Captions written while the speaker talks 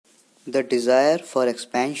The desire for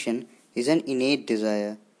expansion is an innate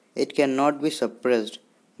desire. It cannot be suppressed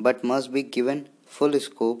but must be given full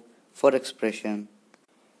scope for expression.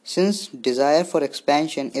 Since desire for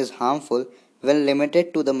expansion is harmful when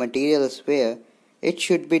limited to the material sphere, it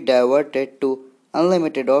should be diverted to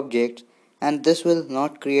unlimited objects, and this will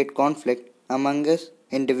not create conflict among us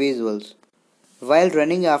individuals. While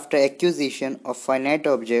running after acquisition of finite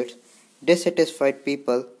objects, dissatisfied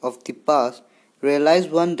people of the past realized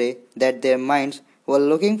one day that their minds were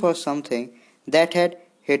looking for something that had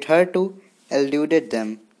hitherto eluded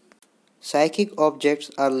them. Psychic objects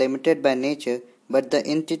are limited by nature, but the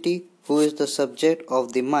entity who is the subject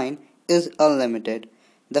of the mind is unlimited.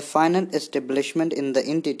 The final establishment in the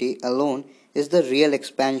entity alone is the real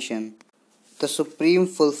expansion, the supreme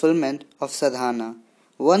fulfillment of sadhana.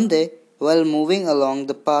 One day, while moving along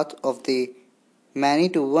the path of the many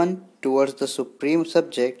to one towards the supreme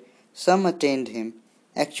subject, some attained him.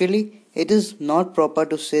 Actually, it is not proper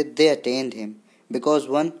to say they attained him, because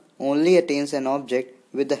one only attains an object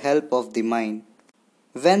with the help of the mind.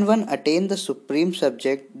 When one attains the supreme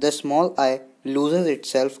subject, the small I loses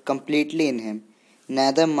itself completely in him.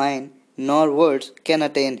 Neither mind nor words can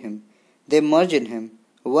attain him. They merge in him.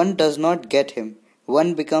 One does not get him.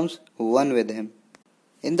 One becomes one with him.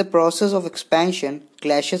 In the process of expansion,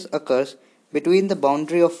 clashes occurs between the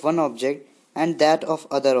boundary of one object and that of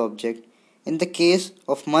other object. In the case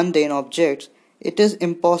of mundane objects, it is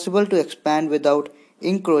impossible to expand without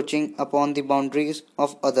encroaching upon the boundaries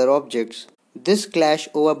of other objects. This clash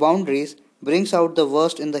over boundaries brings out the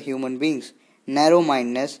worst in the human beings: narrow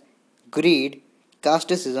mindedness, greed,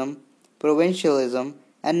 casteism, provincialism,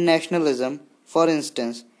 and nationalism, for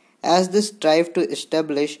instance, as they strive to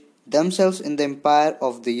establish themselves in the empire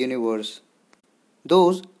of the universe.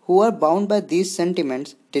 Those who are bound by these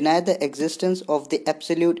sentiments deny the existence of the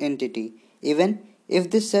absolute entity, even if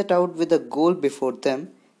they set out with a goal before them.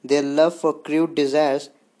 Their love for crude desires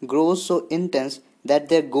grows so intense that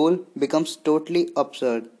their goal becomes totally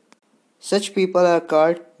absurd. Such people are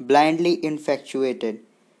called blindly infatuated.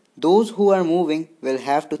 Those who are moving will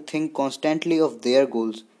have to think constantly of their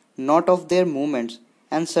goals, not of their movements,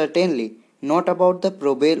 and certainly not about the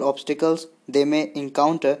probable obstacles they may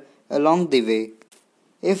encounter along the way.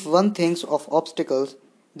 If one thinks of obstacles,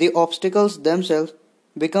 the obstacles themselves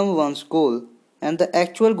become one's goal, and the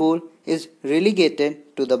actual goal is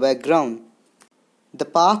relegated to the background. The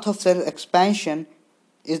path of self expansion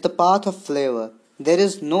is the path of flavor. There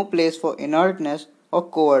is no place for inertness or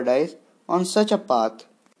cowardice on such a path.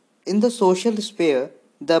 In the social sphere,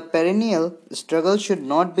 the perennial struggle should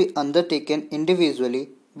not be undertaken individually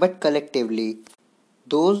but collectively.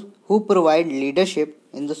 Those who provide leadership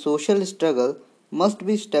in the social struggle must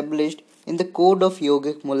be established in the code of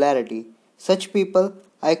yogic morality. Such people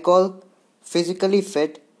I call physically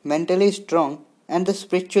fit, mentally strong, and the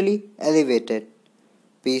spiritually elevated.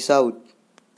 Peace out.